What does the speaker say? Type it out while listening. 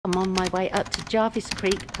I'm on my way up to Jarvis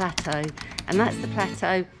Creek Plateau, and that's the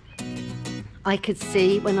plateau I could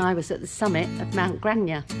see when I was at the summit of Mount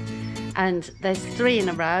Grania. And there's 3 in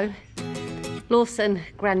a row: Lawson,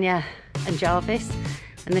 Grania and Jarvis,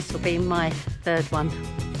 and this will be my 3rd one.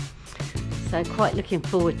 So quite looking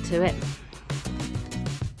forward to it.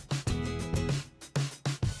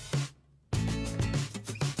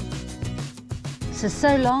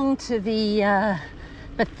 So long to the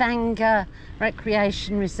Bithanga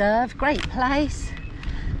Recreation Reserve. Great place.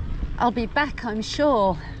 I'll be back, I'm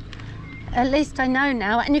sure. At least I know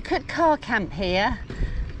now. And you could car camp here,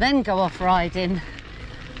 then go off riding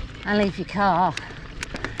and leave your car.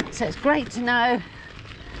 So it's great to know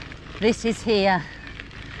this is here.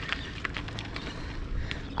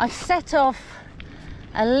 I've set off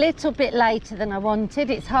a little bit later than I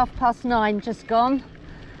wanted. It's 9:30 just gone.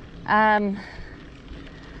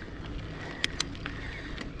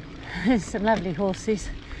 There's some lovely horses.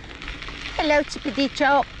 Hello, chippity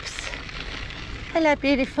chops. Hello,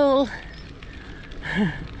 beautiful.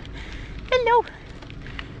 Hello.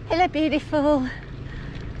 Hello, beautiful.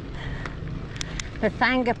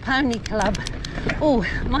 Bithanga Pony Club. Oh,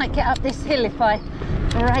 might get up this hill if I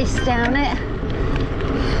race down it.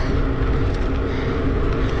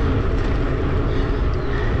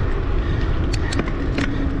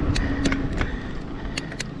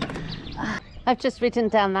 I've just ridden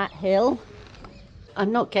down that hill.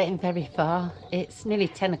 I'm not getting very far. It's nearly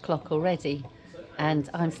 10 o'clock already and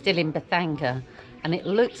I'm still in Bithanga, and it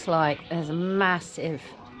looks like there's a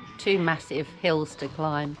two massive hills to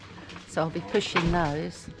climb, so I'll be pushing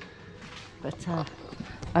those. But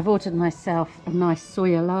I've ordered myself a nice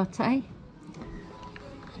soya latte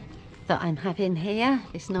that I'm having here.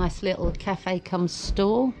 This nice little cafe cum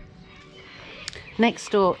store.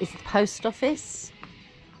 Next door is the post office.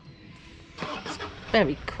 It's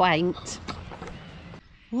very quaint.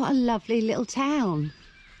 What a lovely little town.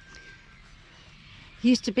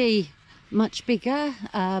 Used to be much bigger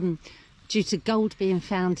due to gold being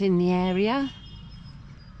found in the area.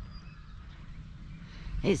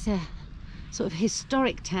 It's a sort of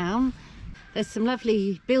historic town. There's some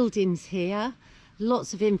lovely buildings here,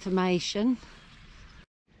 lots of information.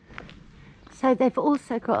 So they've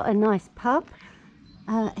also got a nice pub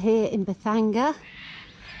here in Bithanga.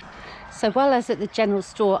 So while I was at the general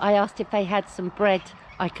store, I asked if they had some bread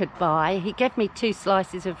I could buy. He gave me 2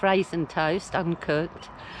 slices of raisin toast, uncooked,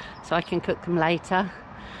 so I can cook them later.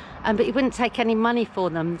 But he wouldn't take any money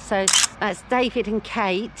for them. So that's David and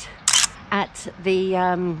Kate at the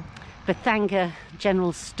Bithanga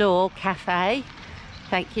General Store Cafe.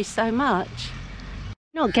 Thank you so much.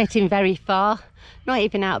 Not getting very far, not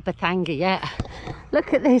even out of Bithanga yet.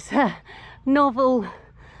 Look at this novel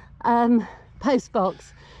post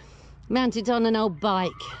box mounted on an old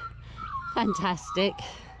bike. Fantastic.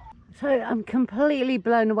 So I'm completely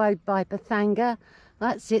blown away by Bithanga.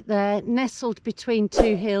 That's it there, nestled between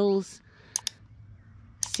 2 hills,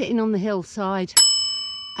 sitting on the hillside,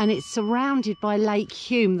 and it's surrounded by Lake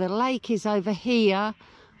Hume. The lake is over here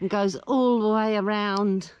and goes all the way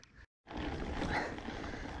around.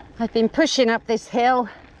 I've been pushing up this hill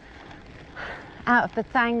out of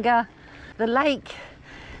Bithanga. The lake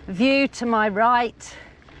view to my right,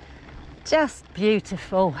 just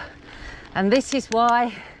beautiful. And this is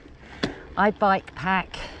why I bike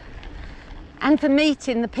pack. And for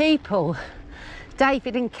meeting the people,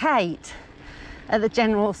 David and Kate at the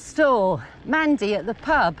general store, Mandy at the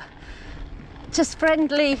pub, just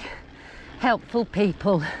friendly, helpful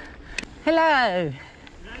people. Hello.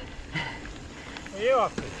 Where are you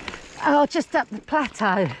off to? Oh, just up the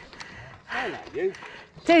plateau. I know you.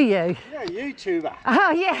 Do you? You're a YouTuber.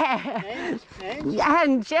 Oh, yeah.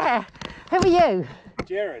 And yeah. Who are you?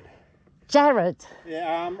 Jared. Jared.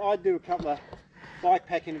 Yeah, I do a couple of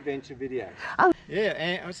bikepacking adventure videos. Oh. Yeah,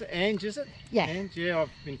 Ange, is it? Yeah. Ange, yeah, I've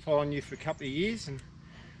been following you for a couple of years, and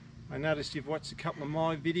I noticed you've watched a couple of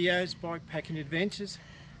my videos, bikepacking adventures.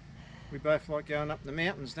 We both like going up the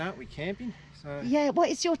mountains, don't we, camping? So Yeah, what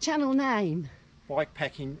is your channel name?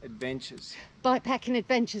 Bikepacking Adventures. Bikepacking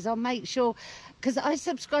Adventures. I'll make sure, because I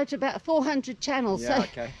subscribe to about 400 channels, Yeah, so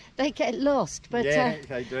okay. they get lost. But Yeah,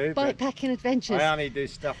 they do. but Bikepacking Adventures. I only do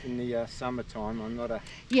stuff in the summertime. I'm not a...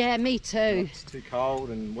 Yeah, me too. It's too cold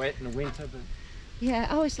and wet in the winter. But Yeah,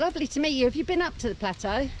 oh, it's lovely to meet you. Have you been up to the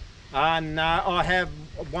plateau? no, I have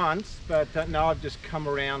once, but no, I've just come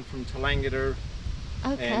around from Talangata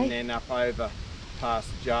Okay. and then up over past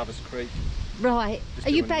Jarvis Creek. Right. Just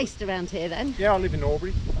Are you doing based around here then? Yeah, I live in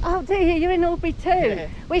Albury. Oh, do you? You're in Albury too? Yeah.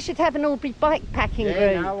 We should have an Albury bikepacking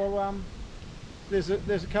Yeah, group. no, well, there's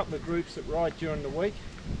a couple of groups that ride during the week.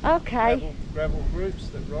 Okay. Gravel groups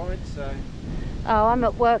that ride, so Oh, I'm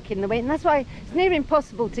at work in the week, and that's why it's near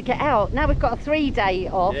impossible to get out. Now we've got a 3-day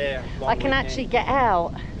off. Yeah, I can actually get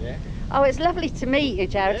out. Yeah. Oh, it's lovely to meet you,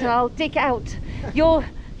 Jared, Yeah. and I'll dig out your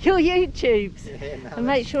YouTubes and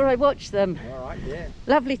make sure I watch them. All right, yeah.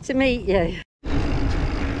 Lovely to meet you.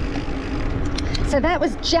 So that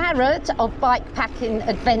was Jared of Bikepacking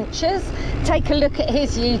Adventures. Take a look at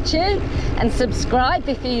his YouTube and subscribe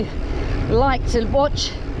if you like to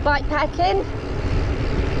watch bikepacking.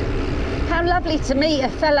 How lovely to meet a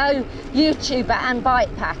fellow YouTuber and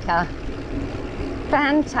bikepacker.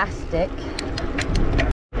 Fantastic.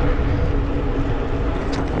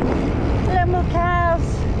 Hello, more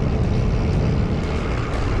cows.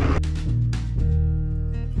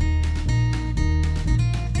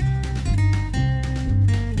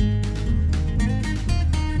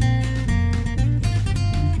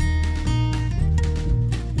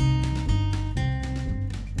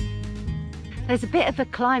 There's a bit of a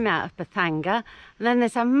climb out of Bithanga, and then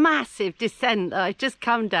there's a massive descent that I've just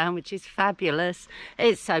come down, which is fabulous.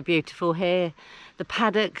 It's so beautiful here. The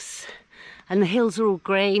paddocks and the hills are all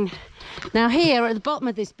green. Now here at the bottom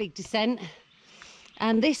of this big descent,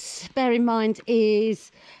 and this, bear in mind,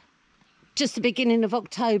 is just the beginning of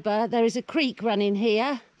October, there is a creek running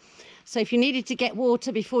here. So if you needed to get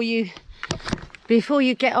water before you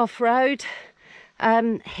get off-road,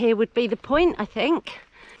 here would be the point, I think.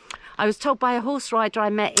 I was told by a horse rider I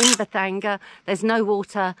met in Bithanga, there's no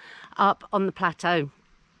water up on the plateau.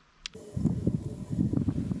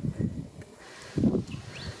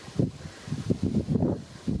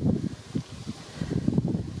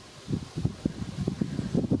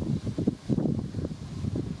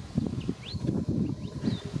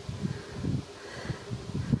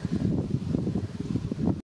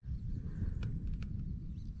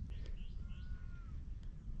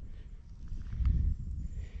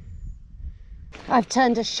 I've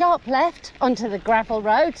turned a sharp left onto the gravel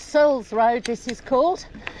road, Searles Road this is called.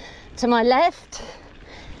 To my left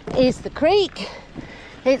is the creek.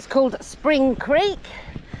 It's called Spring Creek.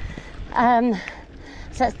 So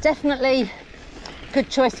it's definitely a good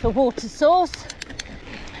choice for water source.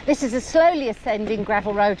 This is a slowly ascending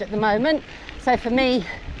gravel road at the moment, so for me,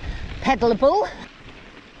 pedalable.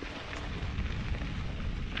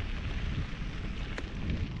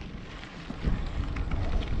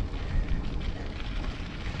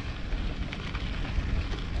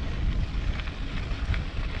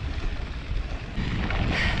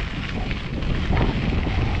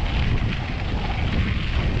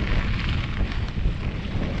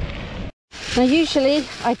 Now usually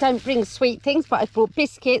I don't bring sweet things, but I've brought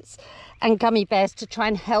biscuits and gummy bears to try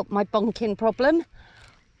and help my bonking problem.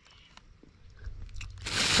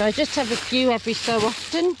 So I just have a few every so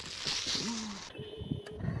often.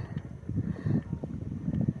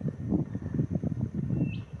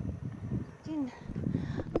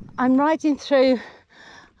 I'm riding through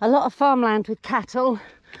a lot of farmland with cattle,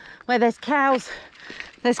 where there's cow shit,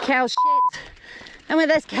 and where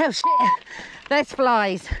there's cow shit, there's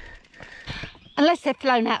flies. Unless they're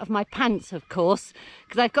flown out of my pants, of course,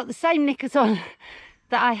 because I've got the same knickers on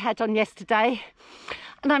that I had on yesterday,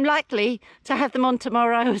 and I'm likely to have them on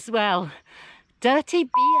tomorrow as well. Dirty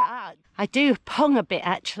beer. I do pong a bit,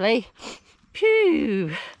 actually.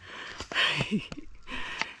 Pew.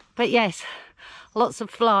 But yes, lots of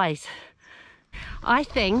flies. I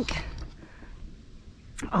think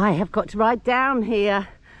I have got to ride down here,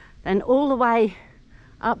 then all the way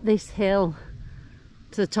up this hill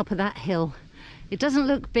to the top of that hill. It doesn't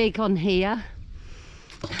look big on here,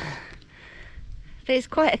 but it's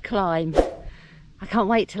quite a climb. I can't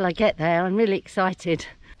wait till I get there. I'm really excited.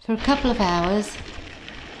 For a couple of hours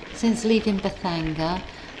since leaving Bithanga,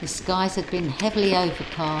 the skies had been heavily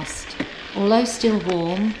overcast. Although still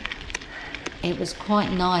warm, it was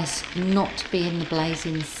quite nice not to be in the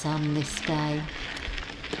blazing sun this day,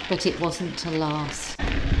 but it wasn't to last.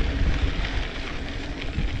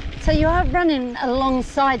 So you are running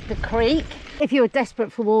alongside the creek. If you're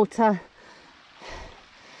desperate for water,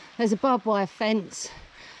 there's a barbed wire fence,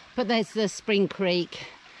 but there's the Spring Creek.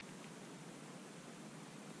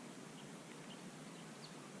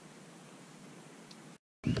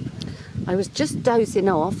 I was just dozing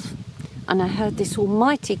off and I heard this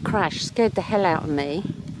almighty crash, scared the hell out of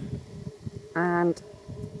me, and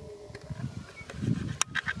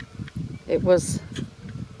it was,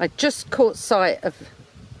 I just caught sight of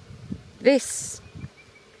this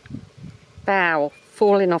bough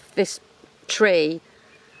falling off this tree,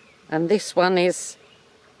 and this one is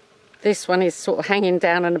sort of hanging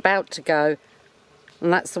down and about to go,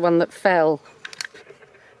 and that's the one that fell.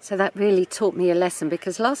 So that really taught me a lesson,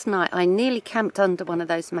 because last night I nearly camped under one of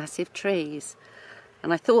those massive trees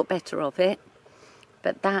and I thought better of it.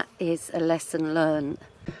 but that is a lesson learned.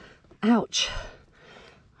 Ouch,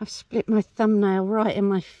 I've split my thumbnail right in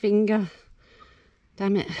my finger,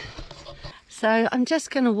 damn it. So I'm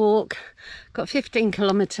just going to walk, got 15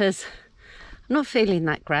 kilometres, I'm not feeling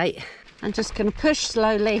that great. I'm just going to push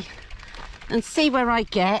slowly and see where I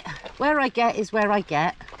get. Where I get is where I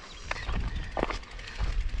get.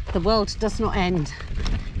 The world does not end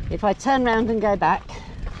if I turn round and go back.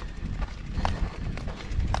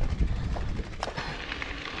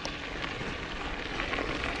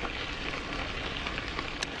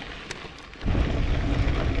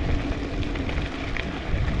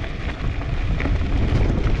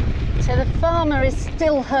 So the farmer is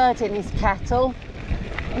still herding his cattle,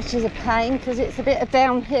 which is a pain because it's a bit of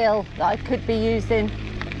downhill that I could be using.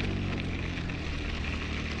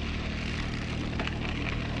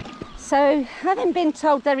 So, having been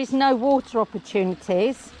told there is no water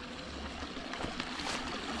opportunities,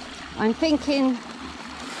 I'm thinking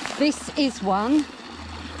this is one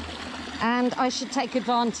and I should take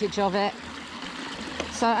advantage of it.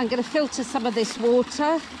 So I'm going to filter some of this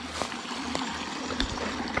water.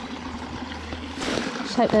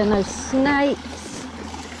 Just hope there are no snakes.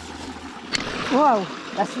 Whoa,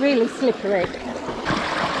 that's really slippery.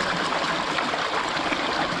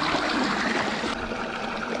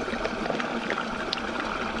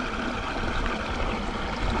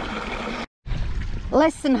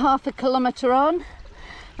 Less than half a kilometre on,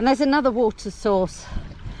 and there's another water source.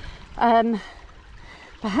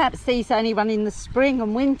 Perhaps these only run in the spring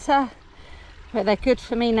and winter, but they're good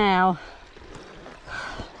for me now.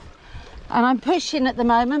 And I'm pushing at the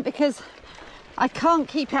moment because I can't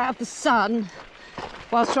keep out of the sun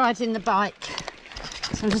whilst riding the bike,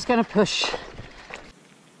 so I'm just going to push.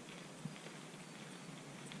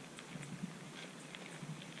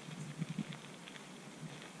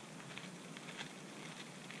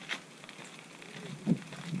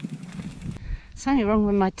 Something wrong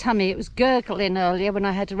with my tummy. It was gurgling earlier when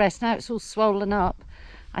I had a rest. Now it's all swollen up.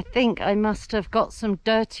 I think I must have got some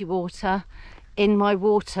dirty water in my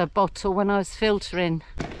water bottle when I was filtering.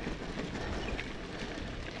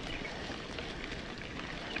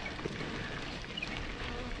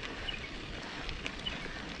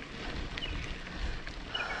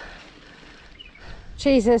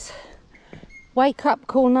 Jesus, wake up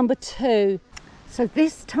call number 2. So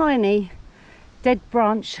this tiny dead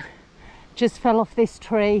branch just fell off this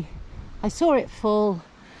tree. I saw it fall,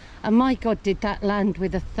 and my God, did that land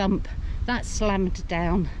with a thump. That slammed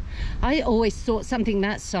down. I always thought something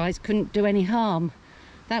that size couldn't do any harm.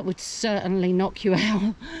 That would certainly knock you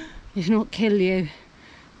out, if not kill you.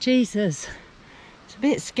 Jesus, it's a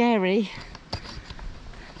bit scary.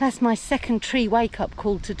 That's my second tree wake-up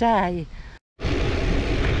call today.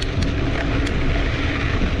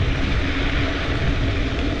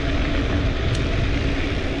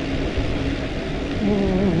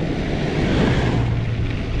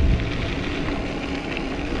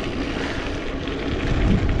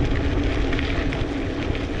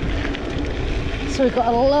 So we've got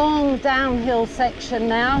a long downhill section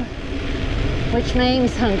now, which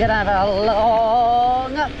means I'm going to have a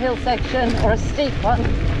long uphill section, or a steep one.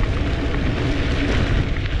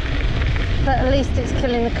 But at least it's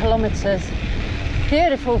killing the kilometres.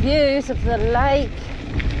 Beautiful views of the lake,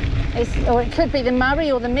 or it could be the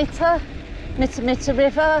Murray or the Mitter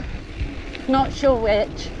River, not sure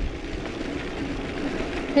which.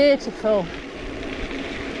 Beautiful.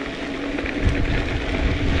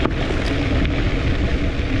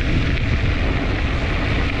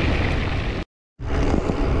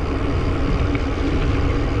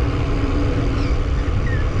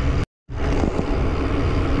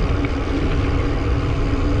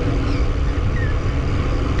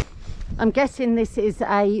 I'm guessing this is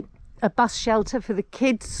a bus shelter for the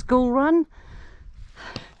kids' school run.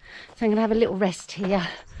 So I'm going to have a little rest here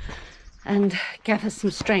and gather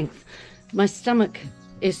some strength. My stomach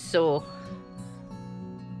is sore.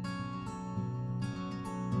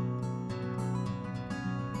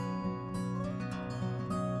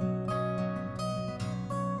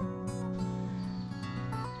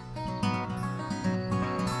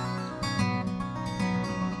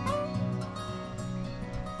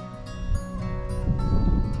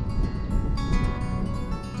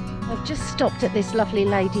 I've just stopped at this lovely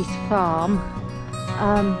lady's farm.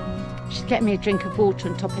 She's getting me a drink of water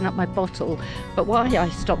and topping up my bottle. But why I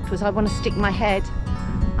stopped was I want to stick my head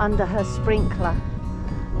under her sprinkler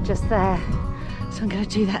just there. So I'm going to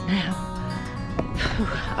do that now.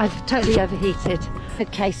 I've totally overheated.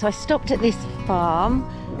 Okay, so I stopped at this farm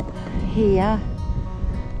here.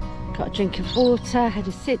 Got a drink of water, had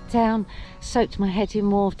a sit down, soaked my head in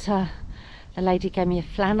water. A lady gave me a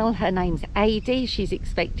flannel. Her name's EBIII. She's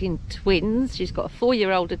expecting twins. She's got a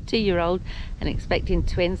 4-year-old, a 2-year-old, and expecting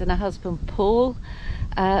twins, and her husband Paul.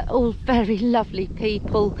 All very lovely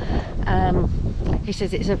people. He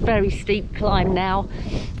says it's a very steep climb now,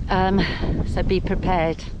 so be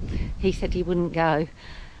prepared. He said he wouldn't go.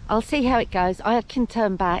 I'll see how it goes. I can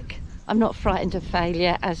turn back. I'm not frightened of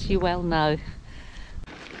failure, as you well know.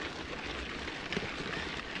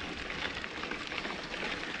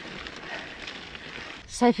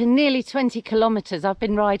 So for nearly 20 kilometres I've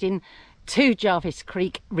been riding to Jarvis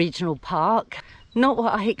Creek Regional Park. Not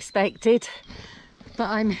what I expected, but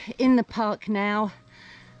I'm in the park now,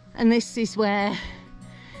 and this is where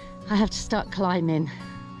I have to start climbing.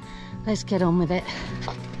 Let's get on with it.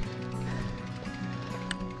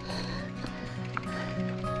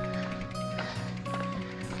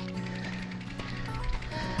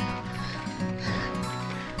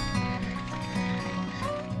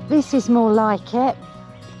 This is more like it.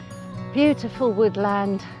 Beautiful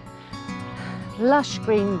woodland, lush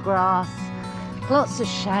green grass, lots of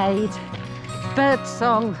shade, bird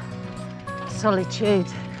song, solitude.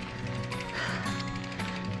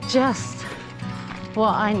 Just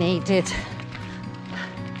what I needed.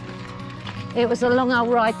 It was a long old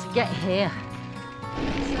ride to get here.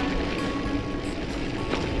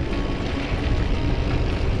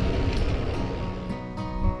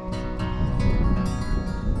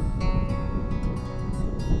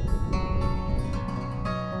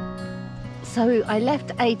 So I left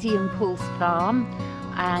EBIII and Paul's farm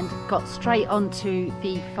and got straight onto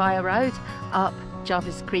the fire road up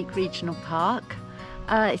Jarvis Creek Regional Park.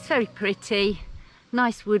 It's very pretty,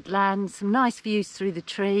 nice woodland, some nice views through the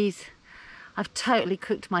trees. I've totally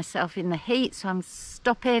cooked myself in the heat, so I'm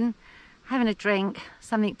stopping, having a drink,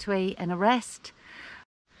 something to eat and a rest.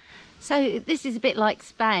 So this is a bit like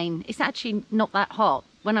Spain. It's actually not that hot.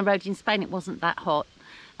 When I rode in Spain it wasn't that hot.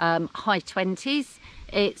 High 20s.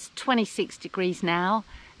 It's 26 degrees now.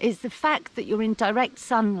 It's the fact that you're in direct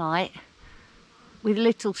sunlight with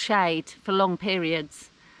little shade for long periods,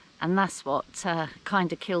 and that's what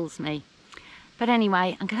kind of kills me. But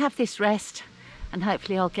anyway, I'm gonna have this rest and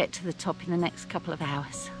hopefully I'll get to the top in the next couple of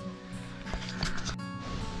hours.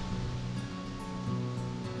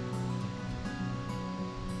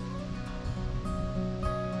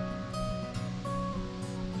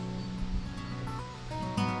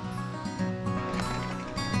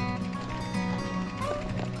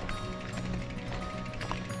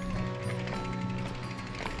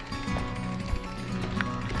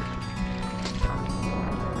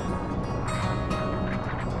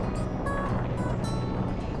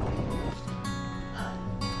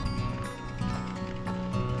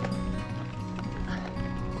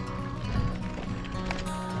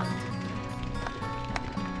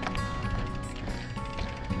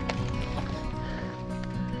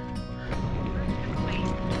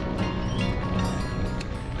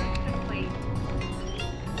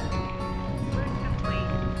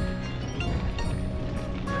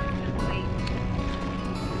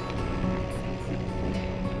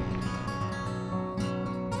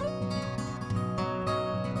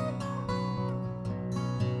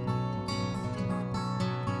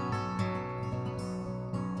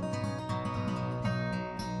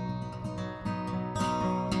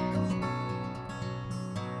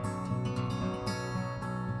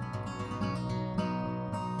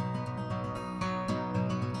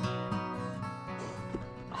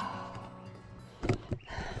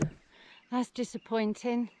 That's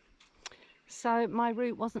disappointing. So my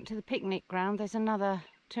route wasn't to the picnic ground. There's another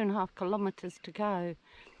 2.5 kilometres to go.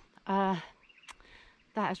 That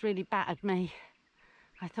has really battered me.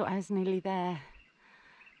 I thought I was nearly there.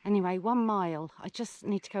 Anyway, 1 mile. I just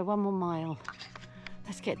need to go 1 more mile.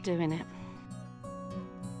 Let's get doing it.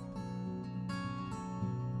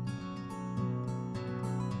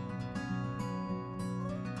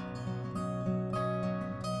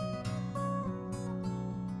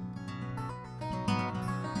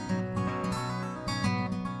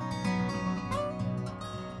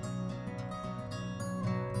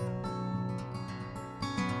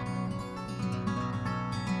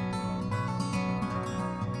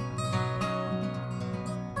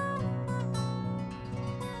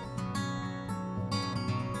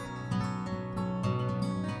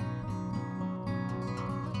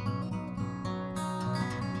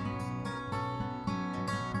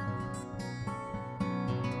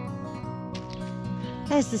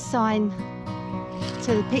 There's the sign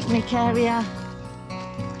to the picnic area,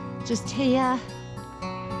 just here.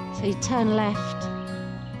 So you turn left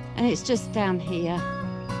and it's just down here.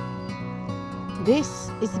 This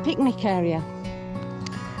is the picnic area.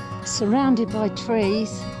 surrounded by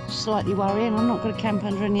trees, slightly worrying. I'm not going to camp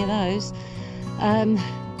under any of those.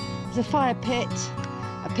 There's a fire pit,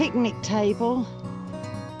 a picnic table.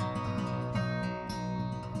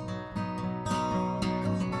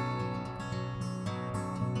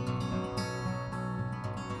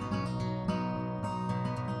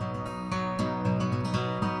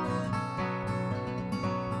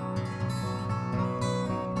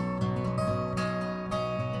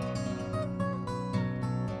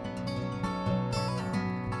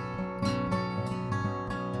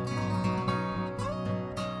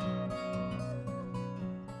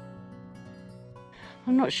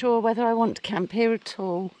 I'm not sure whether I want to camp here at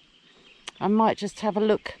all. I might just have a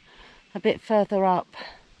look a bit further up,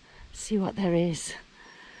 see what there is.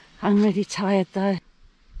 I'm really tired though.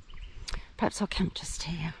 Perhaps I'll camp just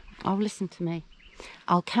here. Oh, listen to me.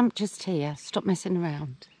 I'll camp just here. Stop messing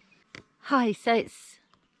around. Hi, so it's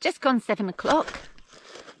just gone 7 o'clock.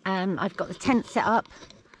 I've got the tent set up.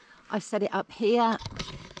 I've set it up here.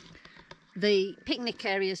 The picnic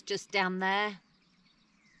area is just down there.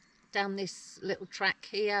 Down this little track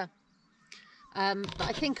here, but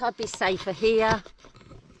I think I'd be safer here.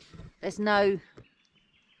 There's no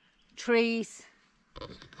trees.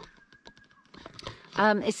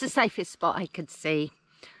 It's the safest spot I could see.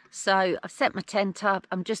 So I've set my tent up.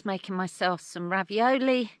 I'm just making myself some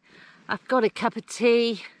ravioli. I've got a cup of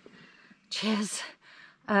tea. Cheers.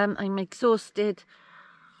 I'm exhausted.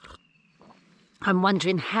 I'm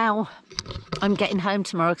wondering how I'm getting home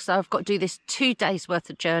tomorrow, because I've got to do this 2 days worth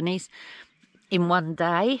of journeys in one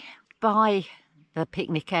day. By the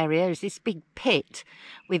picnic area is this big pit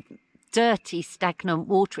with dirty stagnant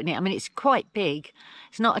water in it. I mean, it's quite big.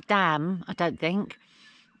 It's not a dam, I don't think.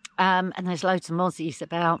 And there's loads of mozzies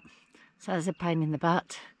about, so there's a pain in the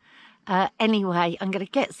butt. Anyway, I'm going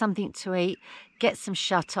to get something to eat, get some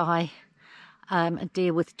shut-eye, and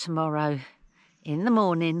deal with tomorrow in the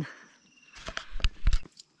morning.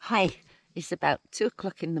 Hi, it's about 2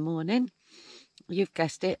 o'clock in the morning. You've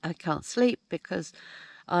guessed it, I can't sleep because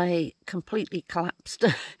I completely collapsed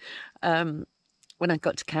when I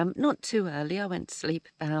got to camp. Not too early, I went to sleep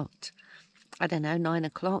about, I don't know, 9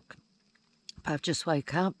 o'clock. But I've just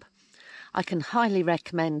woke up. I can highly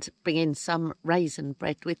recommend bringing some raisin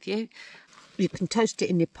bread with you. You can toast it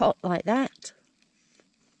in your pot like that.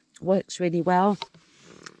 Works really well.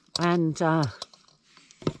 And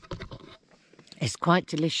it's quite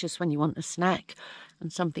delicious when you want a snack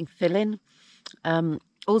and something filling.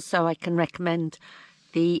 Also, I can recommend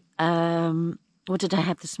the, what did I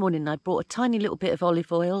have this morning? I brought a tiny little bit of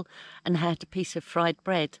olive oil and had a piece of fried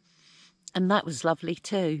bread. And that was lovely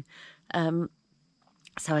too.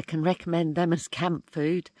 So I can recommend them as camp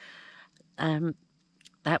food.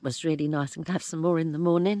 That was really nice. I'm going to have some more in the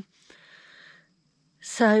morning.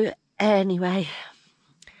 So anyway,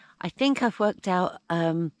 I think I've worked out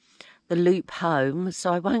the loop home,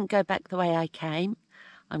 so I won't go back the way I came.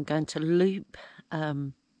 I'm going to loop,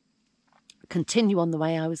 continue on the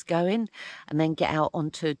way I was going, and then get out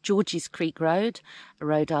onto George's Creek Road, a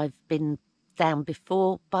road I've been down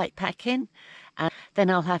before bikepacking. And then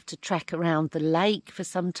I'll have to track around the lake for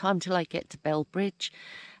some time till I get to Bellbridge.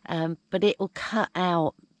 But it will cut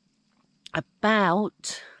out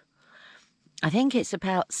about, I think it's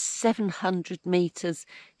about 700 metres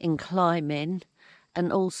in climbing,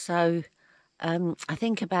 and also I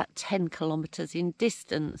think about 10 kilometres in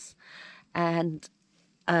distance, and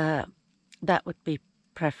that would be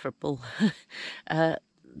preferable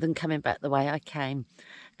than coming back the way I came,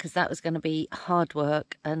 because that was going to be hard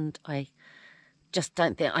work, and I just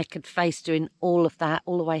don't think I could face doing all of that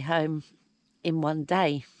all the way home in one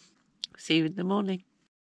day. See you in the morning.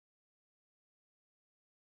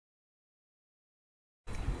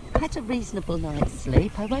 I had a reasonable night's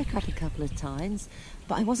sleep. I woke up a couple of times,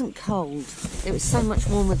 but I wasn't cold. It was so much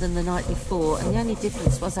warmer than the night before, and the only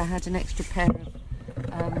difference was I had an extra pair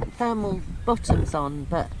of thermal bottoms on,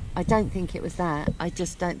 but I don't think it was that. I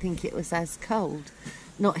just don't think it was as cold.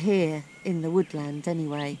 Not here in the woodland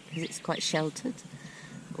anyway, because it's quite sheltered,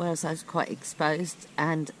 whereas I was quite exposed,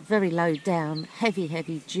 and very low down,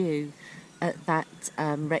 heavy dew at that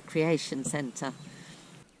recreation centre.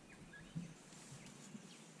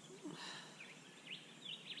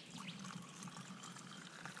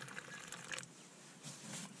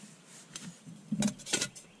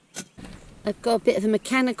 I've got a bit of a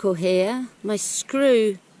mechanical here. My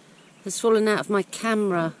screw has fallen out of my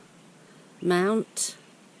camera mount.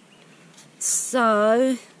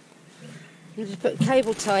 So, I'll just put a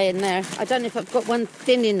cable tie in there. I don't know if I've got one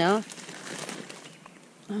thin enough.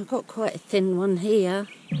 I've got quite a thin one here.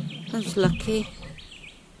 I was lucky.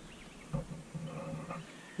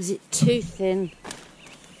 Is it too thin?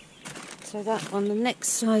 So that one, the next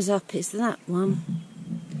size up is that one.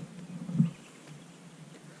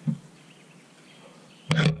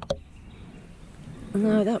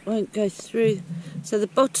 No, that won't go through. So the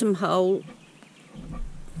bottom hole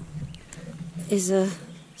is a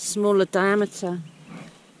smaller diameter.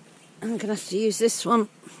 I'm going to have to use this one.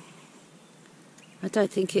 I don't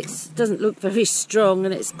think doesn't look very strong,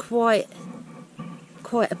 and it's quite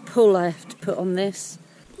a pull I have to put on this.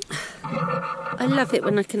 I love it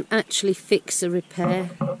when I can actually fix a repair.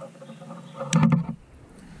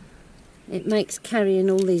 It makes carrying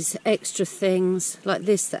all these extra things like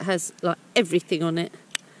this that has like everything on it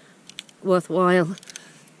worthwhile.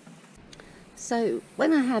 So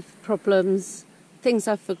when I have problems, things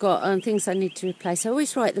I've forgotten, things I need to replace, I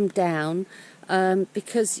always write them down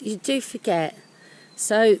because you do forget.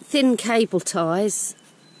 So thin cable ties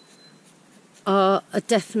are a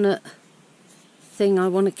definite thing I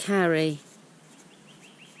want to carry.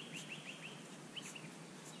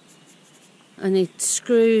 I need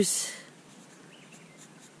screws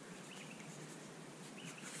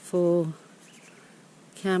for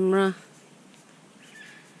camera.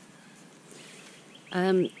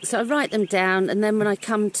 So I write them down, and then when I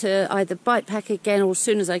come to either bike pack again or as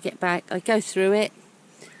soon as I get back, I go through it,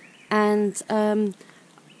 and I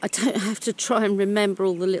don't have to try and remember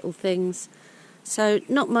all the little things. So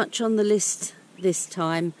not much on the list this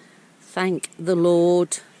time, thank the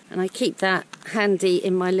Lord. And I keep that handy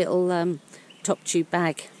in my little top tube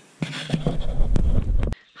bag.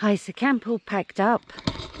 Hi, so camp all packed up.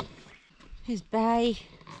 Here's Bay.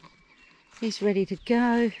 He's ready to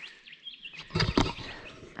go.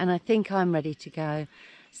 And I think I'm ready to go.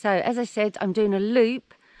 So as I said, I'm doing a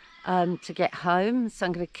loop to get home. So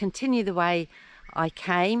I'm going to continue the way I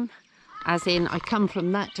came, as in I come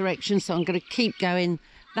from that direction. So I'm going to keep going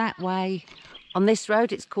that way. On this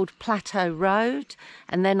road, it's called Plateau Road,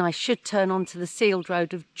 and then I should turn onto the sealed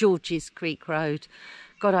road of George's Creek Road.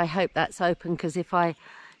 God, I hope that's open, because if I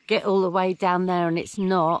get all the way down there and it's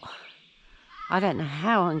not, I don't know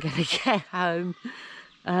how I'm going to get home.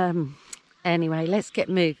 Anyway, let's get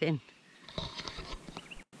moving.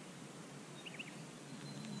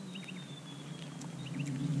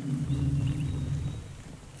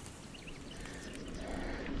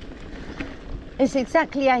 It's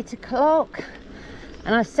exactly 8 o'clock.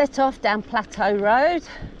 And I set off down Plateau Road,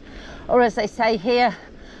 or as they say here,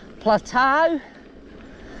 Plateau.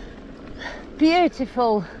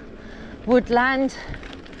 Beautiful woodland,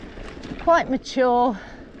 quite mature.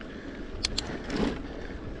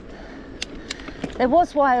 There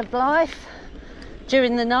was wildlife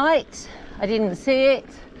during the night. I didn't see it,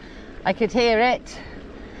 I could hear it.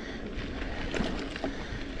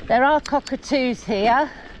 There are cockatoos here.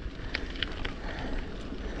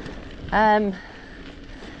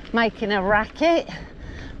 Making a racket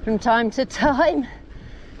from time to time,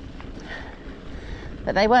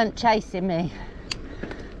 but they weren't chasing me.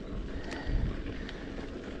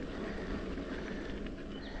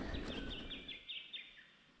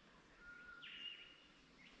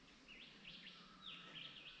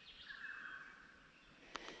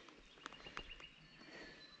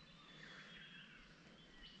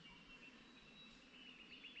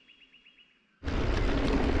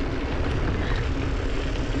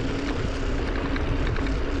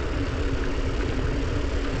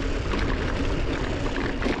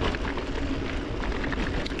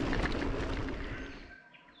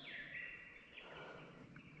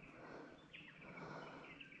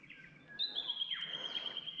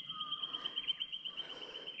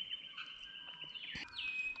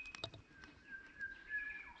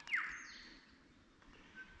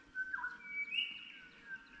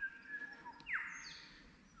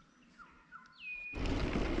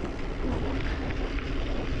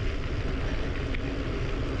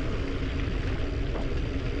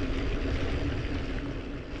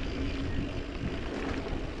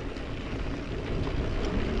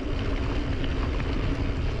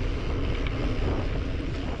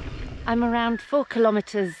 I'm around 4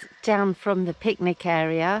 kilometres down from the picnic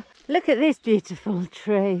area. Look at this beautiful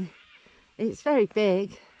tree. It's very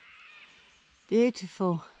big.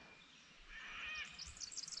 Beautiful.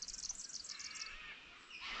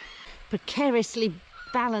 Precariously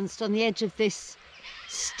balanced on the edge of this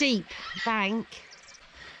steep bank,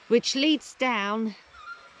 which leads down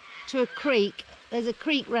to a creek. There's a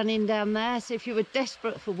creek running down there, so if you were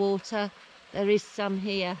desperate for water, there is some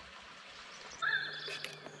here.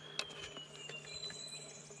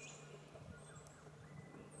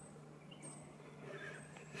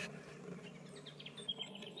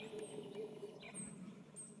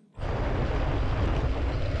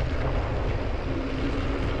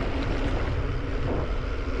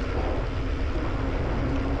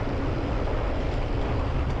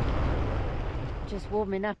 just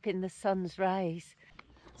warming up in the sun's rays.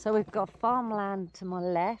 So we've got farmland to my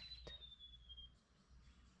left.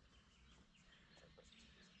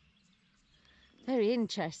 Very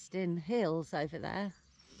interesting hills over there.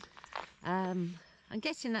 I'm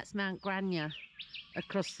guessing that's Mount Grania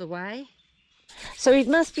across the way. So it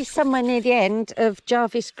must be somewhere near the end of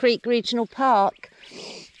Jarvis Creek Regional Park,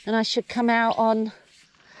 and I should come out on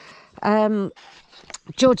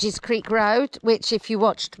Georges Creek Road, which if you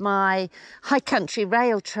watched my high country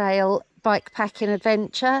rail trail bikepacking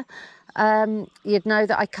adventure, you'd know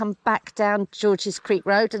that I come back down Georges Creek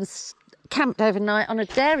Road and camped overnight on a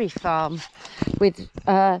dairy farm with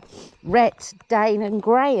Rhett, Dane and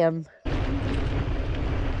Graham.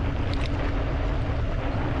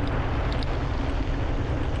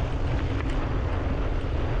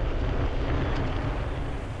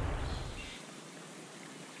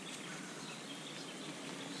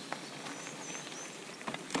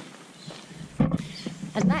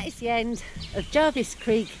 And that is the end of Jarvis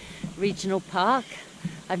Creek Regional Park.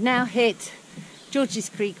 I've now hit Georges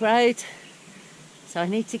Creek Road, so I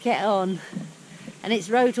need to get on. And it's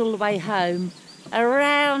rode all the way home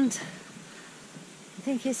around, I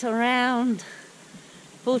think it's around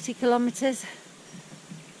 40 kilometres,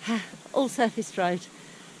 all surface road.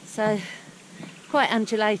 So quite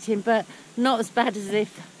undulating, but not as bad as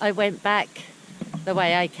if I went back the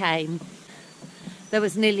way I came. There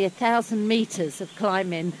was nearly 1,000 metres of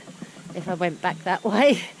climbing if I went back that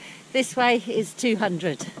way. This way is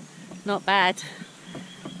 200. Not bad.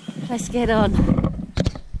 Let's get on.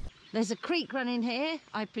 There's a creek running here.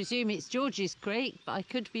 I presume it's Georges Creek, but I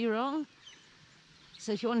could be wrong.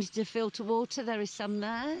 So if you wanted to filter water, there is some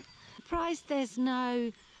there. Surprised there's no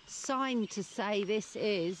sign to say this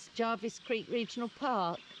is Jarvis Creek Regional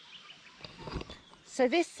Park. So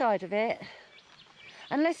this side of it,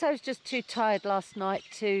 unless I was just too tired last night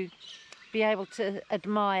to be able to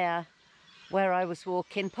admire where I was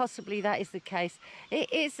walking, possibly that is the case.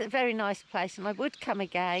 It is a very nice place and I would come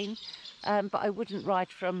again, but I wouldn't ride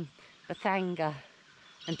from Bithanga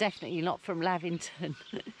and definitely not from Lavington.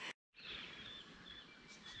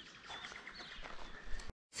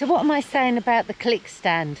 So what am I saying about the click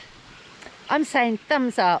stand? I'm saying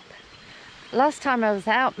thumbs up. Last time I was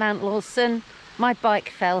out Mount Lawson, my bike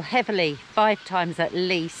fell heavily 5 times at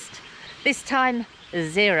least. This time,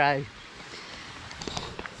 0.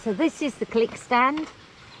 So this is the click stand.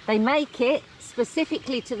 They make it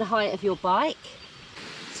specifically to the height of your bike.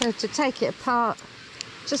 So to take it apart,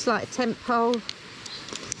 just like a tent pole,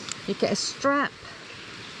 you get a strap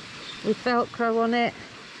with Velcro on it,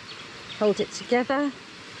 hold it together,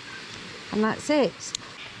 and that's it.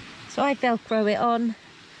 So I Velcro it on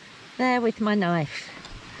there with my knife.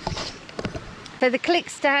 So the click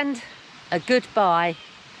stand, a good buy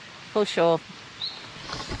for sure.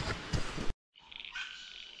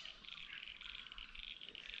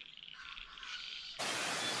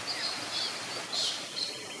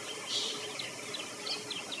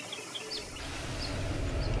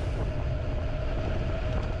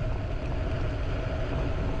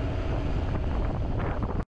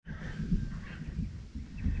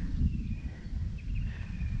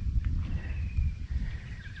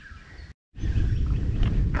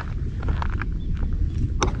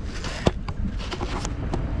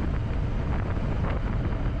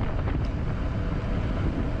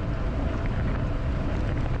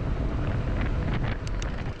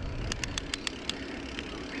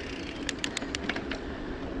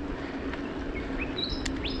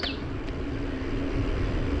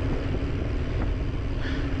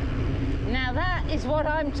 Is what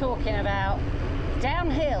I'm talking about.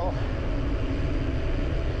 Downhill.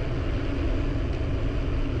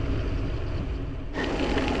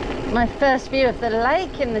 My first view of the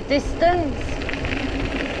lake in the distance.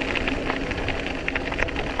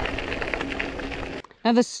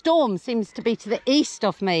 Now the storm seems to be to the east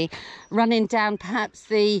of me, running down perhaps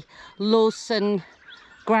the Lawson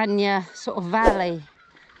Grania sort of valley,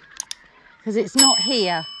 because it's not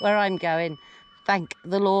here where I'm going, thank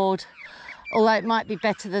the Lord. Although it might be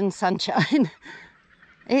better than sunshine.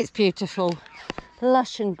 It's beautiful,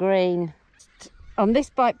 lush and green. On this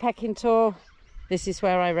bikepacking tour, this is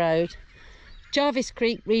where I rode. Jarvis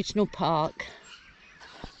Creek Regional Park.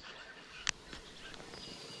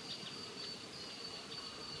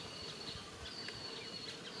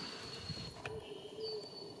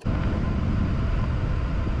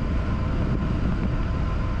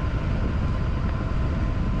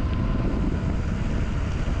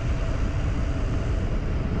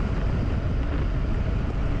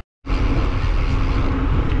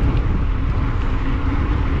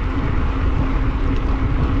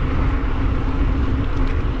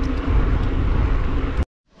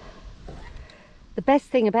 The best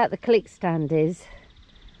thing about the click stand is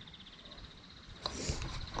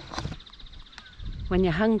when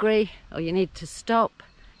you're hungry or you need to stop,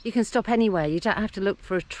 you can stop anywhere. You don't have to look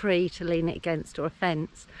for a tree to lean it against or a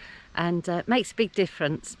fence, and it makes a big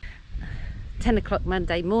difference. 10 o'clock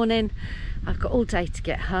Monday morning, I've got all day to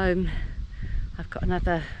get home. I've got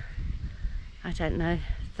another, I don't know,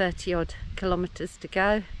 30 odd kilometres to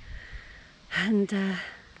go, and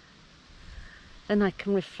then I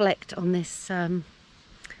can reflect on this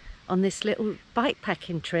little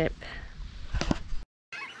bikepacking trip.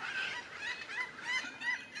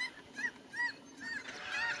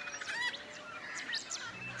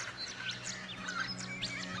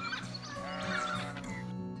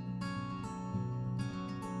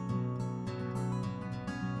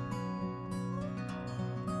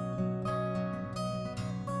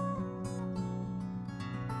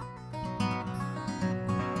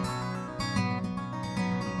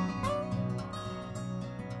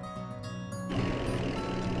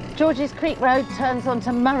 George's Creek Road turns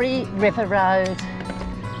onto Murray River Road.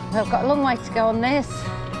 I've got a long way to go on this,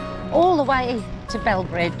 all the way to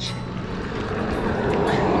Bellbridge.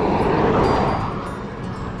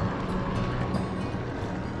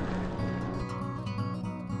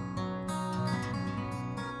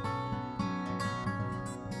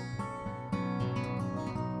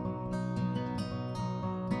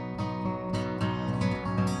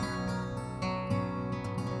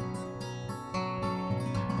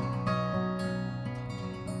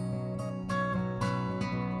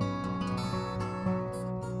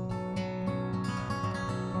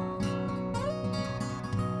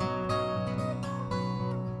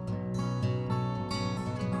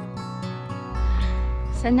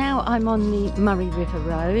 So now I'm on the Murray River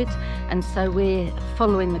Road, and so we're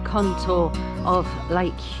following the contour of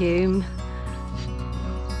Lake Hume,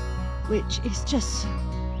 which is just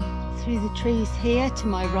through the trees here to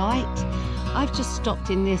my right. I've just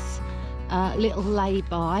stopped in this little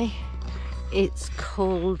lay-by. It's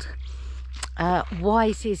called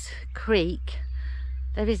Wise's Creek.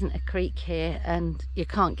 There isn't a creek here and you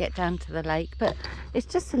can't get down to the lake, but it's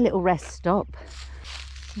just a little rest stop.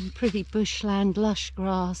 Some pretty bushland, lush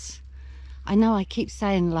grass. I know I keep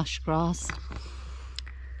saying lush grass,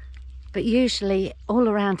 but usually all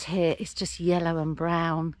around here it's just yellow and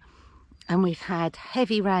brown, and we've had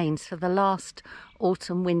heavy rains for the last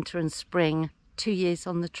autumn, winter and spring, 2 years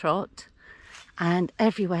on the trot, and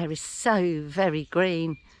everywhere is so very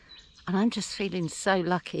green, and I'm just feeling so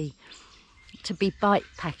lucky to be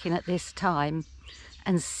bikepacking at this time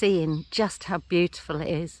and seeing just how beautiful it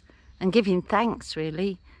is, and giving thanks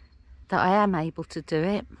really that I am able to do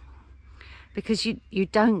it, because you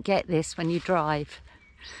don't get this when you drive.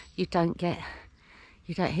 You don't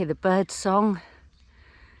hear the bird song,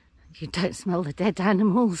 you don't smell the dead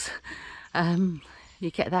animals. You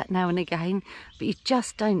get that now and again, but you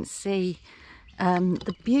just don't see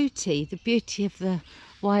the beauty of the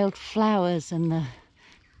wild flowers and the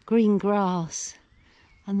green grass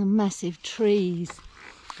and the massive trees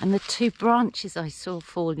and the 2 branches I saw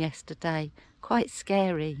fall yesterday. Quite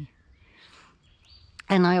scary.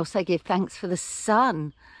 And I also give thanks for the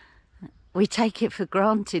sun. We take it for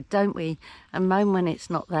granted, don't we? And moan when it's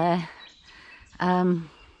not there.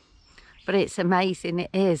 But it's amazing, it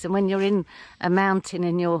is. And when you're in a mountain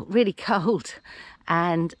and you're really cold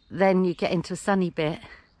and then you get into a sunny bit,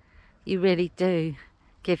 you really do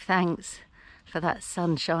give thanks for that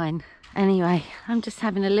sunshine. Anyway, I'm just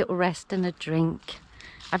having a little rest and a drink.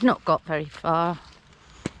 I've not got very far.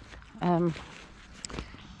 I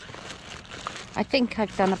think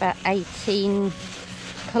I've done about 18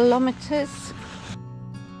 kilometres.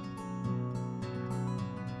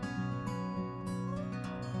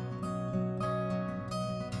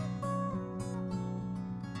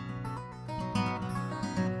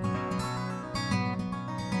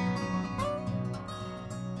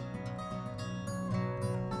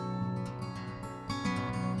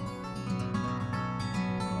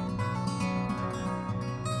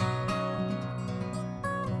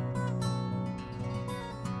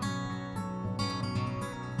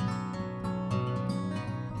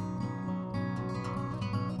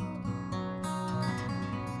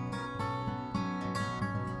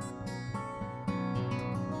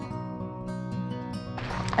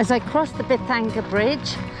 As I cross the Bithanga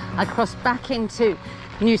Bridge, I cross back into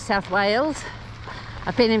New South Wales.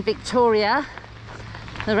 I've been in Victoria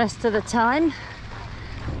the rest of the time.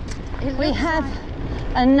 We have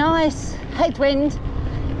a nice headwind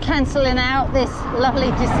cancelling out this lovely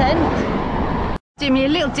descent. Do me a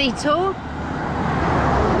little detour.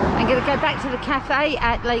 I'm going to go back to the cafe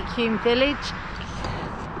at Lake Hume Village.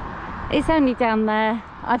 It's only down there.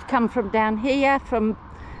 I've come from down here, from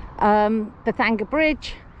Bithanga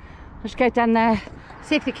Bridge. I'll just go down there,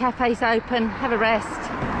 see if the cafe's open, have a rest,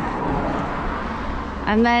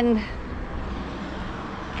 and then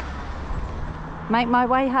make my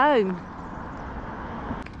way home.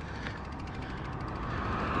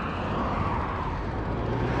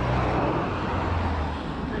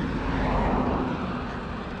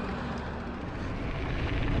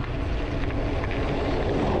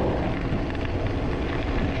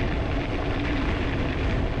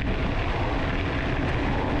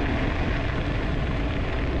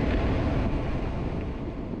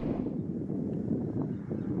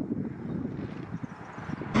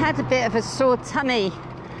 Had a bit of a sore tummy,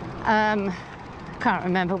 can't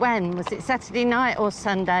remember when, was it Saturday night or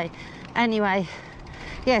Sunday? Anyway,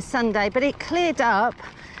 yeah, Sunday, but it cleared up.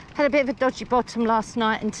 Had a bit of a dodgy bottom last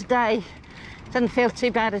night, and today doesn't feel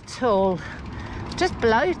too bad at all. Just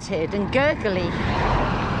bloated and gurgly.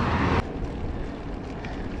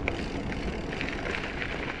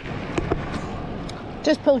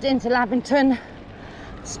 Just pulled into Lavington,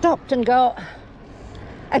 stopped and got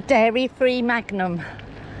a dairy-free Magnum.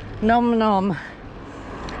 Nom nom.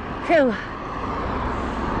 Phew.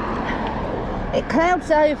 It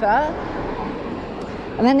clouds over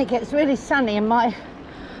and then it gets really sunny, and my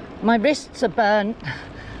wrists are burnt.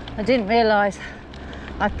 I didn't realise.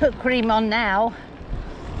 I've put cream on now,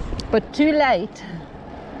 but too late.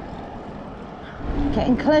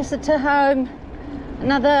 Getting closer to home.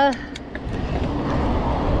 Another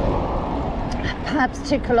perhaps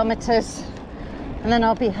 2 kilometres and then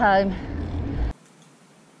I'll be home.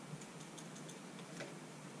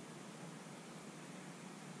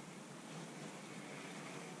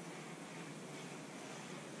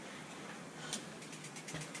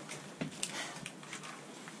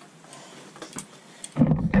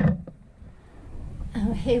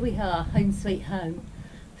 Here we are, home sweet home.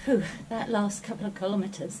 Whew, that last couple of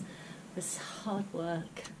kilometres was hard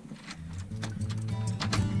work.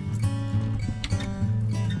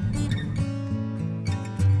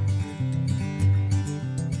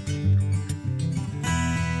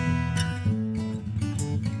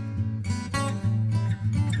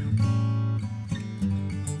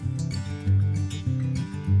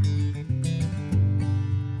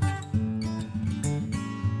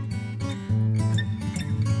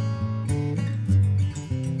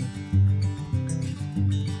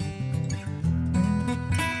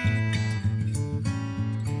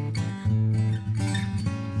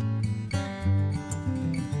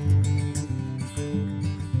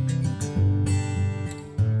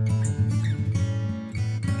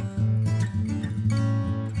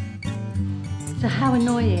 So how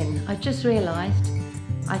annoying. I've just realised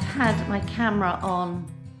I've had my camera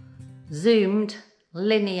on zoomed,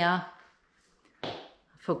 linear,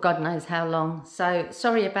 for God knows how long. So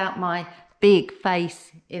sorry about my big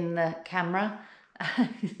face in the camera.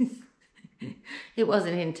 It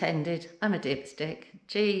wasn't intended. I'm a dipstick.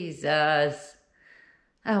 Jesus.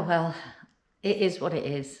 Oh well, it is what it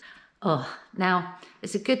is. Oh, now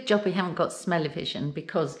it's a good job we haven't got smell-o-vision,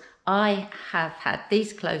 because I have had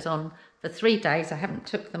these clothes on for 3 days. I haven't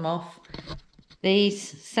took them off.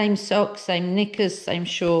 These, same socks, same knickers, same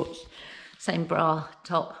shorts, same bra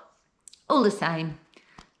top, all the same.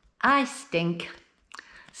 I stink.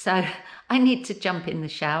 So I need to jump in the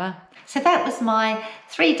shower. So that was my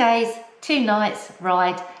 3 days, 2 nights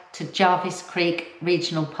ride to Jarvis Creek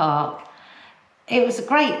Regional Park. It was a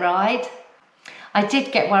great ride. I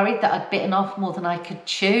did get worried that I'd bitten off more than I could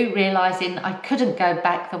chew, realising I couldn't go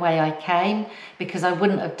back the way I came because I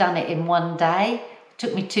wouldn't have done it in 1 day. It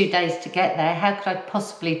took me 2 days to get there. How could I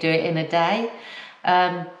possibly do it in a day?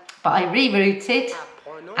 But I rerouted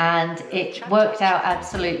and it worked out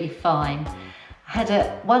absolutely fine. I had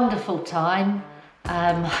a wonderful time.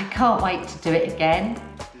 I can't wait to do it again.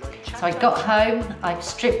 So I got home, I've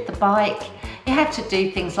stripped the bike. You have to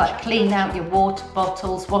do things like clean out your water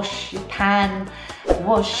bottles, wash your pan,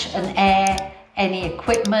 wash and air any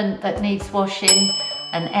equipment that needs washing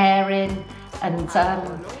and airing. And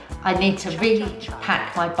I need to really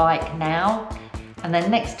pack my bike now. And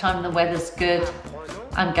then next time the weather's good,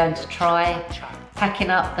 I'm going to try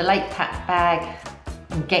packing up the late pack bag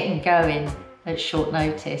and getting going at short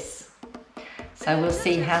notice. So we'll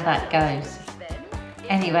see how that goes.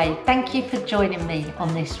 Anyway, thank you for joining me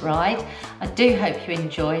on this ride. I do hope you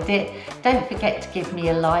enjoyed it. Don't forget to give me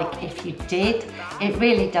a like if you did. It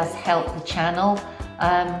really does help the channel.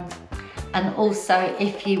 And also,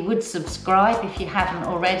 if you would subscribe, if you haven't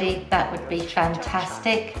already, that would be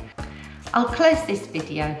fantastic. I'll close this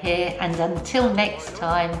video here, and until next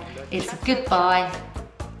time, it's a goodbye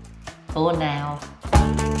for now.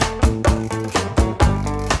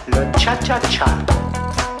 le cha-cha-cha.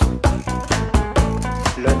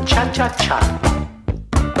 Le cha-cha-cha.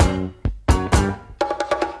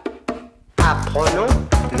 Apprenons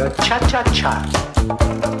le cha-cha-cha.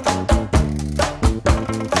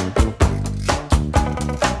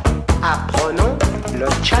 Apprenons le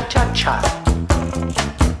cha-cha-cha.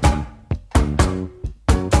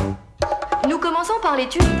 Nous commençons par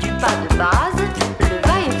l'étude du pas de base, le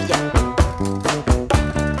va-et-vient.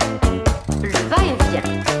 Le va-et-vient.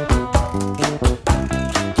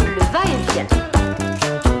 Le va-et-vient.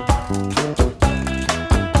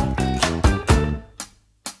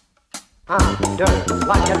 Un, deux,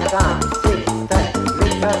 trois, quatre, cinq, six, sept,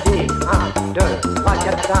 huit, neuf, dix. Un, deux, trois,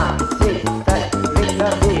 quatre, cinq, six, sept, huit,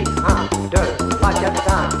 neuf, dix. Un, deux, trois, quatre,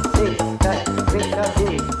 cinq, six, sept, huit, neuf,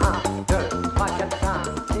 dix. Un, deux, trois, quatre, cinq,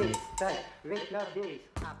 six, sept, huit, neuf, dix.